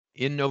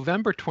In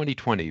November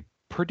 2020,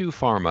 Purdue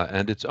Pharma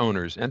and its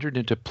owners entered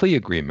into plea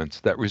agreements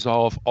that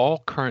resolve all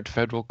current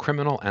federal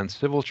criminal and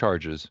civil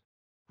charges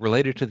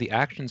related to the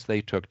actions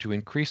they took to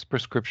increase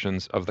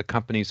prescriptions of the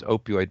company's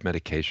opioid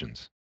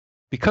medications.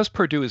 Because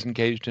Purdue is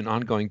engaged in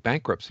ongoing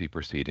bankruptcy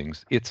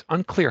proceedings, it's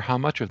unclear how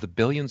much of the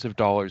billions of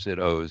dollars it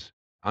owes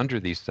under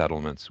these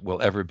settlements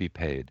will ever be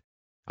paid.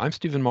 I'm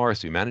Stephen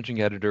Morrissey,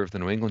 managing editor of the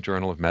New England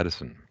Journal of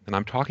Medicine, and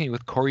I'm talking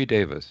with Corey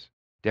Davis,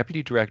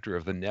 Deputy Director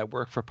of the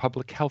Network for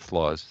Public Health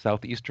Law's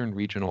Southeastern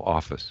Regional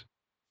Office.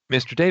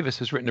 Mr. Davis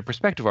has written a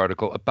perspective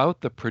article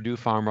about the Purdue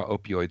Pharma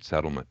opioid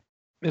settlement.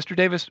 Mr.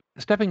 Davis,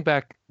 stepping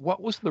back,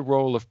 what was the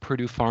role of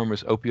Purdue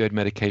Pharma's opioid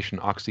medication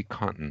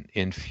OxyContin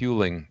in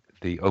fueling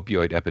the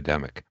opioid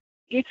epidemic?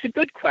 It's a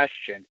good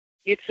question.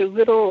 It's a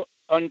little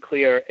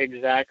unclear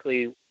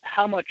exactly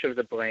how much of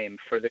the blame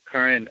for the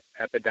current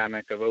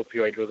epidemic of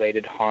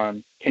opioid-related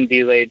harm can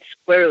be laid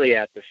squarely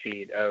at the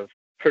feet of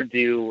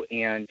Purdue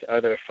and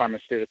other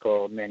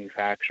pharmaceutical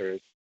manufacturers.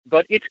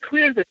 But it's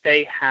clear that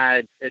they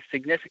had a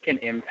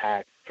significant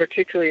impact,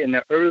 particularly in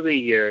the early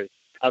years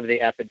of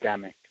the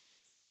epidemic.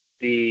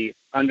 The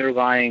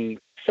underlying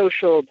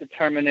social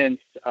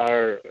determinants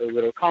are a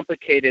little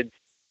complicated.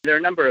 There are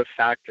a number of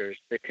factors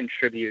that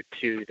contribute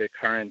to the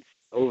current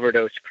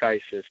overdose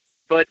crisis.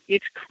 But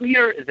it's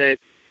clear that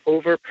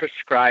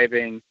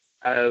overprescribing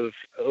of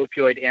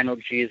opioid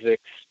analgesics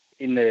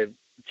in the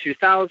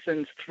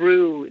 2000s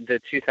through the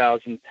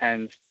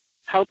 2010s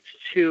helped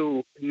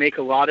to make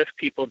a lot of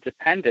people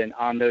dependent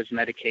on those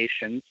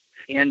medications,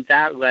 and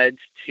that led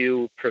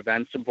to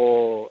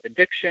preventable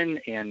addiction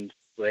and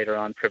later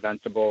on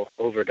preventable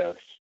overdose.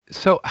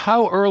 So,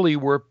 how early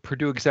were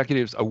Purdue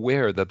executives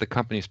aware that the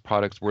company's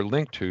products were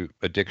linked to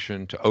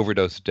addiction, to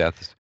overdose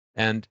deaths,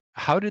 and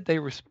how did they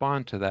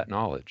respond to that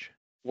knowledge?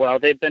 Well,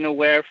 they've been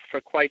aware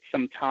for quite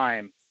some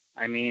time.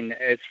 I mean,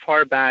 as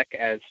far back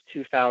as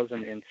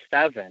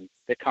 2007,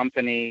 the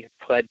company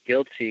pled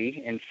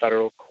guilty in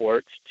federal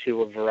courts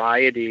to a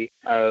variety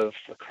of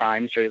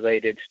crimes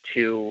related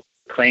to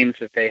claims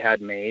that they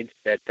had made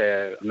that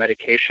the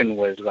medication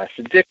was less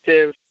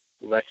addictive,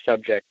 less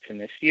subject to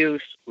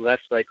misuse,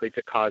 less likely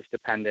to cause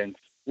dependence,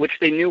 which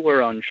they knew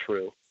were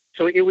untrue.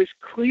 So it was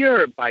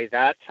clear by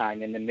that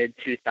time in the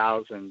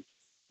mid-2000s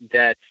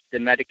that the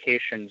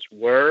medications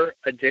were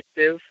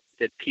addictive,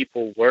 that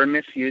people were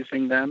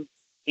misusing them,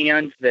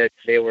 and that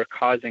they were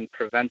causing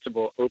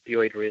preventable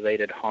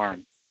opioid-related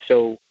harm.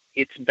 So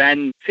it's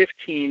been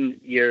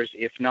 15 years,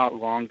 if not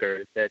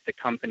longer, that the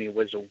company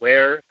was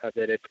aware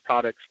that its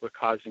products were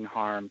causing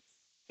harm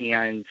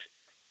and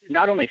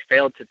not only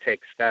failed to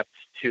take steps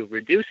to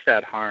reduce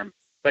that harm,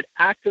 but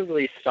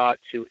actively sought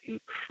to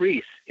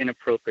increase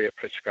inappropriate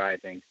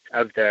prescribing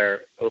of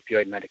their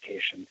opioid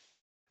medications.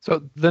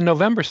 So, the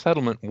November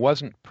settlement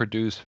wasn't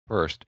Purdue's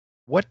first.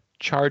 What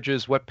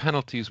charges, what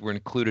penalties were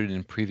included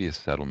in previous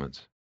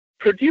settlements?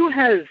 Purdue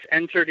has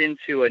entered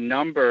into a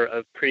number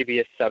of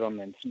previous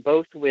settlements,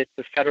 both with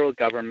the federal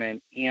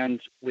government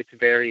and with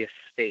various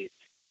states.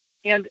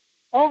 And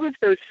all of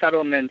those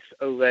settlements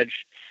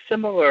allege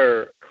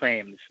similar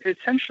claims. It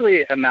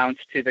essentially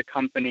amounts to the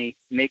company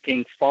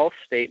making false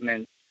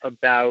statements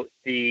about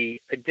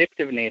the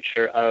addictive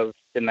nature of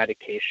the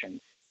medications.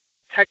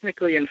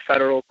 Technically, in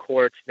federal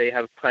courts, they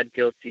have pled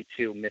guilty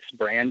to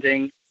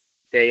misbranding.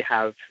 They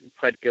have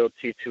pled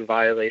guilty to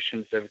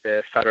violations of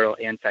the federal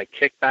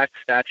anti-kickback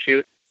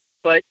statute.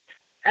 But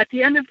at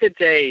the end of the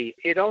day,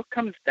 it all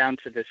comes down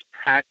to this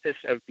practice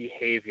of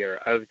behavior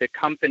of the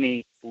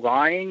company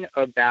lying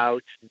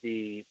about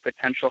the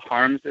potential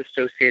harms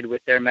associated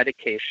with their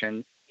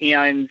medication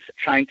and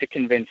trying to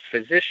convince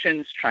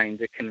physicians, trying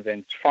to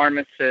convince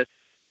pharmacists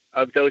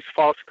of those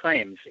false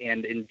claims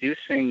and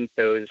inducing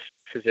those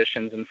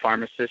physicians and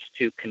pharmacists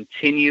to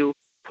continue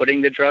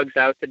putting the drugs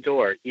out the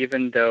door,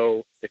 even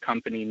though the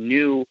company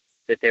knew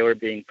that they were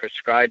being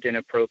prescribed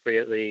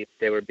inappropriately,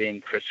 they were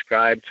being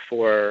prescribed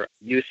for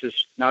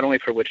uses not only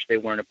for which they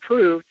weren't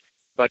approved,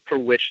 but for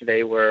which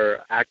they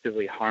were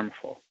actively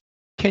harmful.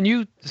 Can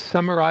you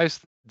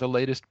summarize the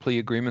latest plea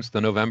agreements,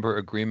 the November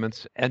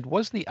agreements, and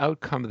was the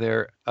outcome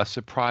there a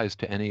surprise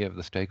to any of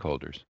the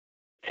stakeholders?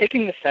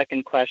 Taking the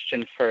second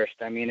question first,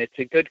 I mean, it's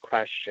a good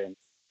question.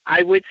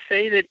 I would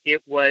say that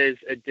it was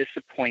a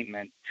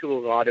disappointment to a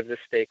lot of the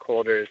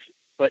stakeholders,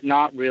 but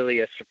not really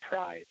a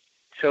surprise.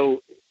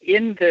 So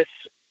in this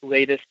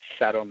latest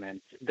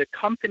settlement, the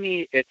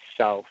company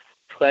itself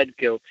pled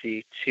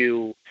guilty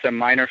to some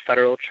minor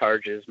federal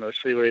charges,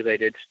 mostly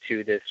related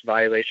to this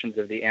violations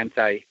of the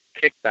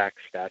anti-kickback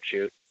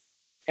statute.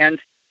 And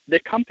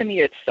the company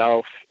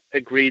itself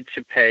agreed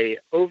to pay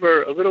a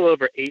little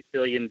over $8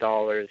 billion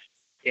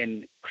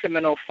in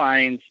criminal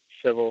fines,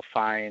 civil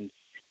fines,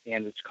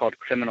 and it's called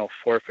criminal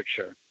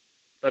forfeiture.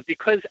 But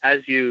because,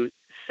 as you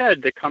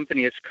said, the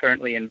company is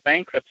currently in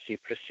bankruptcy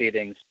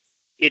proceedings,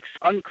 it's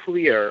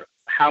unclear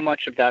how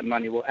much of that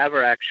money will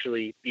ever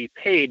actually be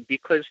paid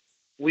because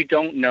we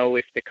don't know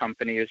if the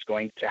company is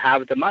going to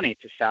have the money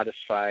to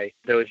satisfy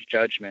those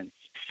judgments.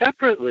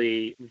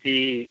 Separately,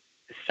 the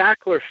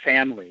Sackler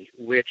family,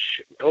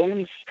 which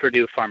owns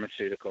Purdue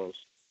Pharmaceuticals,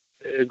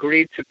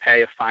 agreed to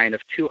pay a fine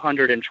of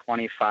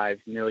 $225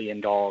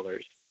 million.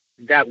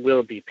 That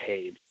will be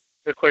paid.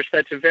 Of course,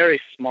 that's a very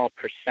small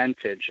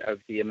percentage of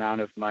the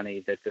amount of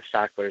money that the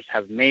Sacklers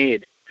have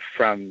made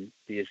from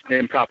the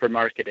improper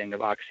marketing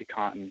of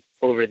OxyContin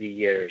over the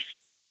years.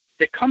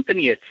 The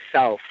company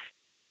itself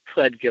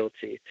pled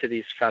guilty to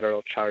these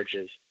federal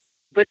charges,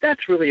 but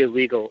that's really a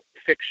legal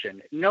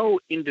fiction. No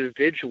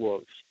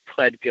individuals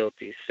pled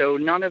guilty, so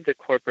none of the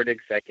corporate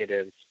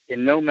executives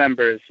and no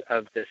members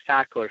of the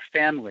Sackler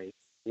family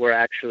were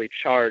actually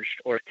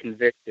charged or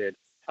convicted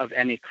of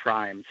any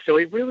crime. So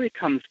it really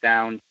comes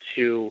down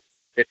to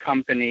the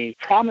company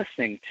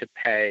promising to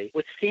pay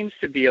what seems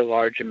to be a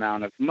large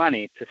amount of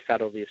money to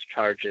settle these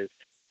charges.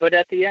 But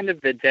at the end of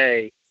the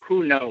day,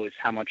 who knows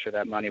how much of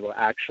that money will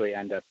actually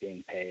end up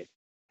being paid.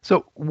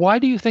 So why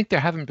do you think there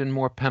haven't been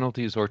more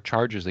penalties or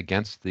charges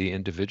against the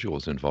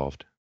individuals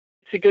involved?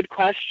 It's a good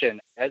question.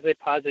 As I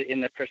posit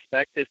in the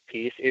perspective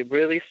piece, it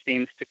really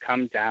seems to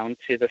come down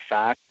to the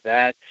fact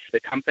that the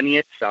company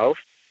itself,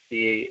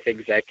 the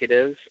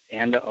executives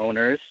and the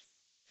owners,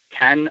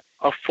 can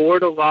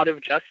afford a lot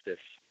of justice,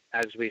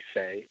 as we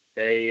say.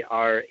 They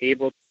are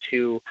able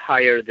to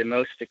hire the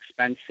most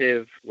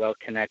expensive,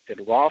 well-connected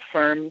law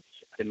firms,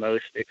 the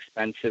most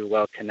expensive,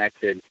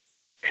 well-connected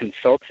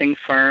consulting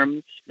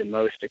firms, the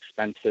most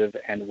expensive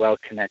and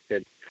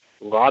well-connected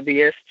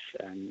lobbyists.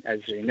 And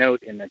as we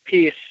note in the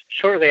piece,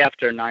 shortly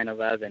after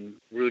 9/11,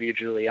 Rudy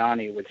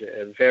Giuliani was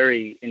a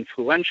very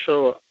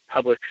influential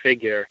public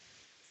figure,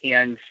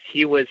 and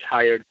he was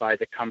hired by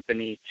the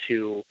company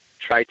to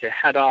try to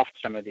head off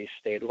some of these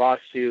state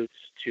lawsuits,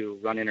 to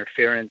run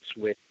interference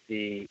with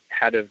the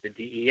head of the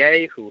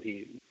DEA, who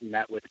he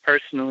met with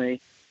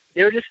personally.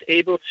 They were just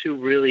able to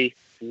really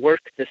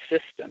work the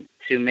system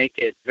to make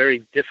it very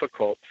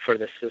difficult for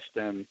the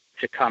system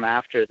to come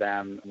after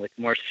them with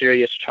more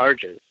serious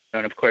charges.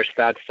 And of course,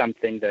 that's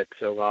something that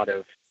a lot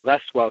of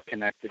less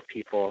well-connected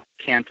people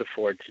can't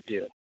afford to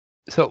do.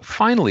 So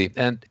finally,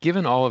 and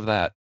given all of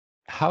that,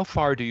 how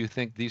far do you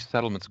think these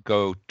settlements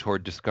go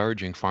toward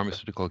discouraging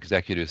pharmaceutical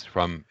executives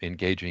from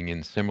engaging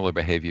in similar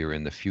behavior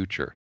in the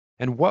future?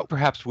 And what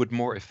perhaps would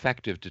more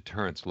effective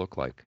deterrence look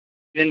like?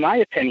 In my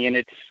opinion,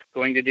 it's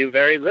going to do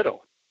very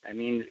little. I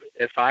mean,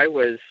 if I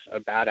was a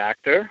bad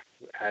actor,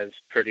 as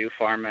Purdue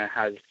Pharma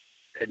has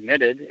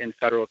admitted in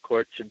federal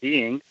court to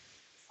being,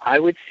 I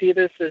would see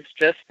this as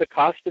just the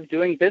cost of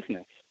doing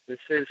business. This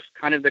is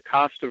kind of the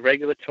cost of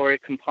regulatory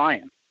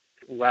compliance.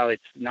 While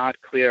it's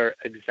not clear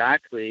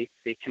exactly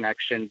the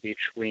connection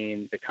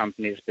between the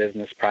company's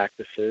business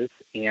practices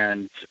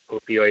and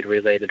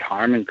opioid-related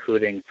harm,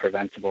 including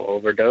preventable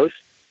overdose,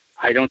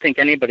 I don't think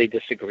anybody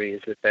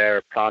disagrees that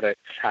their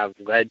products have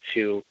led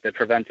to the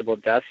preventable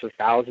deaths of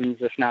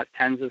thousands, if not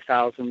tens of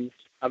thousands,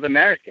 of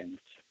Americans.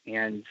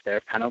 And their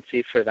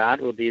penalty for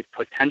that will be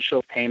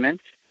potential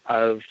payment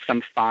of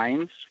some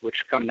fines,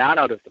 which come not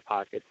out of the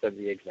pockets of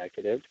the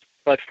executives,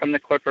 but from the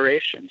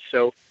corporation.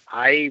 So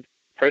I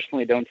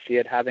personally don't see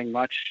it having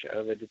much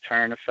of a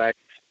deterrent effect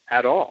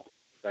at all.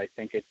 I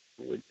think it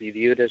would be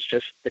viewed as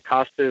just the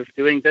cost of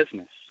doing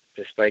business,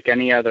 just like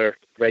any other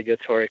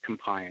regulatory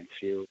compliance.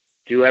 You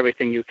do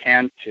everything you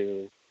can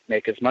to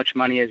make as much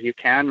money as you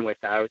can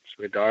without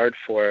regard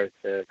for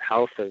the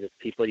health of the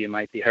people you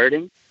might be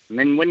hurting. And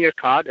then when you're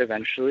caught,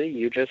 eventually,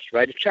 you just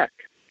write a check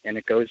and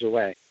it goes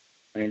away.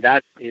 I mean,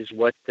 that is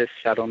what this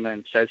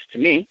settlement says to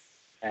me.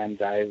 And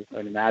I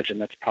would imagine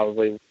that's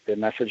probably the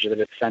message that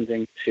it's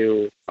sending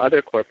to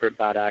other corporate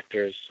bad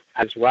actors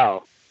as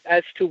well.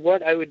 As to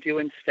what I would do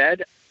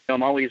instead,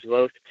 I'm always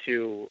loath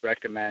to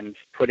recommend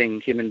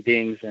putting human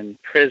beings in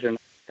prison.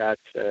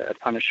 That's a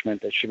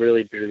punishment that should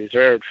really be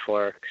reserved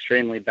for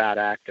extremely bad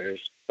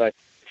actors. But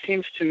it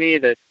seems to me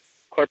that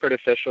corporate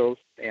officials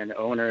and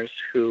owners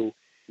who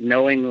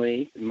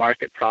knowingly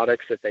market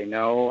products that they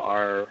know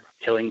are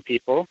killing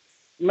people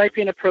might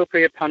be an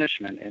appropriate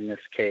punishment in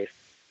this case.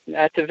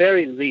 At the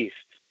very least,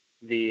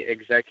 the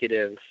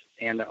executives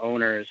and the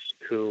owners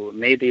who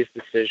made these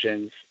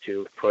decisions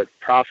to put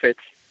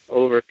profits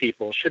over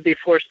people should be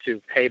forced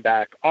to pay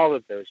back all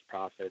of those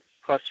profits,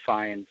 plus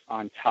fines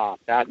on top.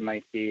 That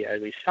might be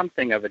at least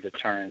something of a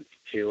deterrent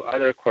to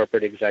other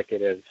corporate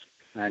executives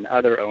and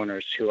other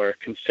owners who are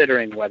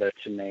considering whether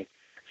to make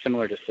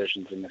similar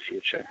decisions in the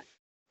future.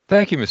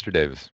 Thank you, Mr. Davis.